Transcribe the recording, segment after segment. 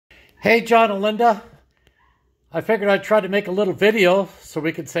Hey, John and Linda. I figured I'd try to make a little video so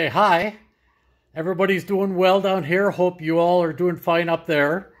we could say hi. Everybody's doing well down here. Hope you all are doing fine up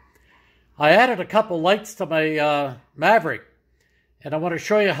there. I added a couple lights to my Maverick, and I want to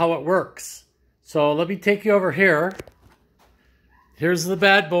show you how it works. So let me take you over here. Here's the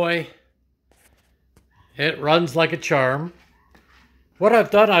bad boy. It runs like a charm. What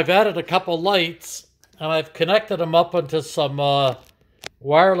I've done, I've added a couple lights, and I've connected them up into some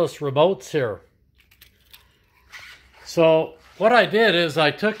wireless remotes here. So what I did is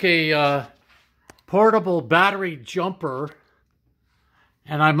I took a portable battery jumper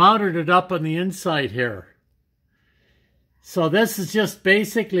and I mounted it up on the inside here. So this is just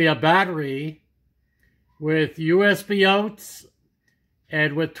basically a battery with USB outs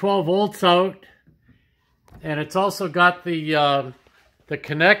and with 12 volts out, and it's also got the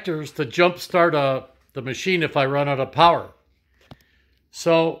connectors to jump start the machine if I run out of power.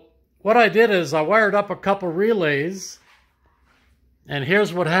 So what I did is I wired up a couple relays, and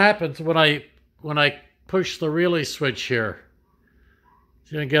here's what happens when I push the relay switch here.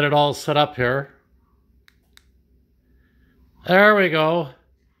 So you can get it all set up here. There we go.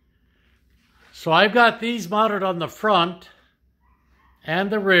 So I've got these mounted on the front and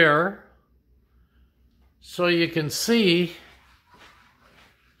the rear, so you can see.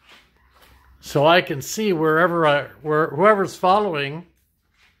 So I can see whoever's following.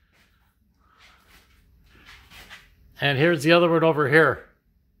 And here's the other one over here.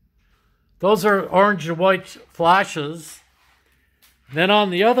 Those are orange and white flashes. Then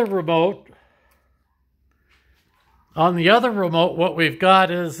on the other remote, what we've got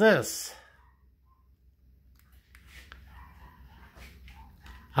is this.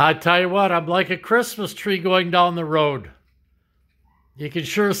 I tell you what, I'm like a Christmas tree going down the road. You can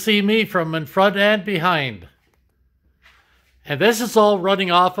sure see me from in front and behind. And this is all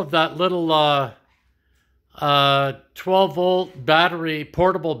running off of that little 12 volt battery,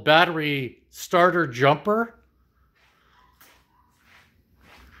 portable battery starter jumper.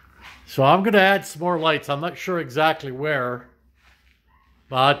 So I'm going to add some more lights. I'm not sure exactly where,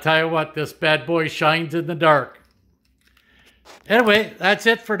 but I'll tell you what, this bad boy shines in the dark. Anyway, that's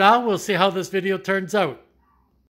it for now. We'll see how this video turns out.